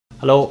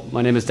Hello,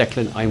 my name is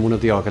Declan. I'm one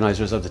of the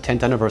organisers of the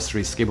 10th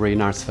anniversary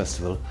Skibbereen Arts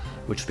Festival,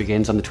 which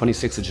begins on the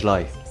 26th of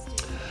July.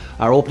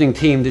 Our opening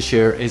theme this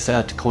year is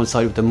to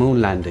coincide with the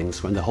moon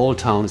landings, when the whole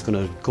town is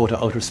going to go to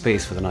outer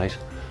space for the night,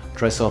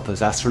 dress up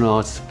as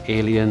astronauts,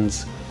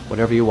 aliens,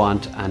 whatever you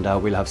want, and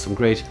we'll have some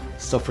great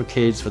stuff for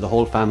kids, for the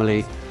whole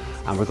family,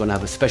 and we're going to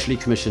have a specially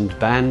commissioned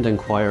band and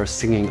choir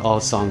singing all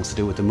songs to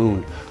do with the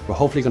moon. We're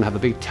hopefully going to have a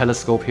big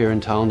telescope here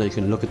in town that you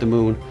can look at the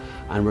moon,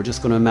 and we're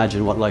just going to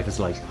imagine what life is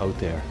like out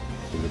there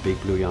in the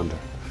big blue yonder.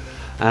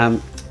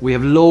 We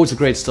have loads of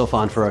great stuff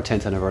on for our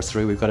 10th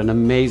anniversary. We've got an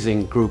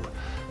amazing group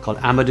called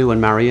Amadou and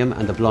Mariam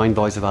and the Blind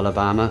Boys of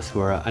Alabama, who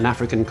are an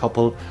African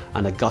couple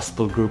and a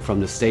gospel group from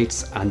the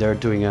States, and they're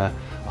doing a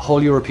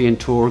whole European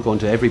tour, going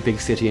to every big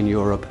city in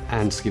Europe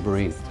and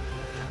Skibbereen.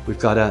 We've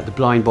got the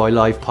Blind Boy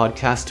Live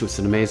podcast, which is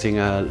an amazing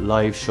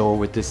live show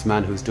with this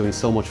man who's doing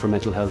so much for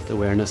mental health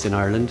awareness in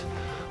Ireland.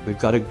 We've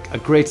got a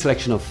great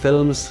selection of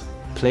films,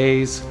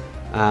 plays.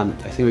 I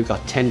think we've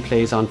got 10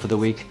 plays on for the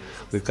week.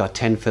 We've got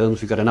 10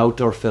 films. We've got an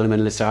outdoor film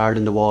in Lissard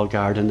in the Wall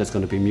Garden. There's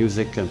going to be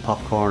music and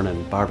popcorn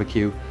and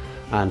barbecue,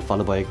 and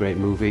followed by a great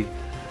movie.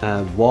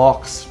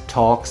 Walks,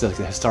 talks, like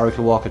the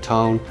historical walk of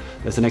town.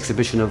 There's an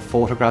exhibition of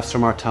photographs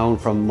from our town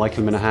from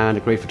Michael Minahan,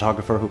 a great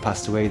photographer who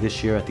passed away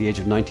this year at the age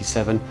of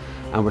 97,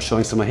 and we're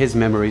showing some of his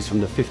memories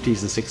from the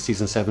 50s and 60s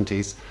and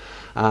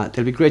 70s.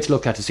 They'll be great to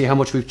look at, to see how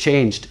much we've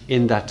changed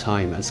in that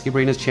time, and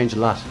Skibbereen has changed a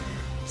lot.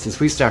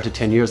 Since we started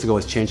 10 years ago,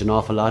 it's changed an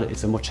awful lot.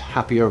 It's a much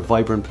happier,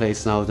 vibrant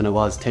place now than it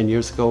was 10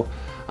 years ago,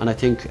 and I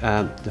think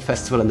the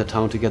festival and the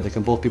town together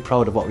can both be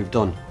proud of what we've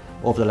done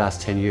over the last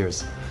 10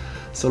 years.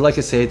 So like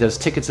I say, there's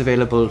tickets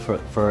available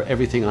for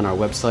everything on our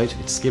website.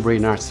 It's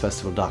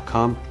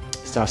skibbereenartsfestival.com.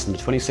 It starts on the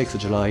 26th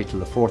of July till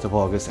the 4th of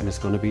August, and it's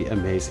going to be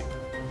amazing.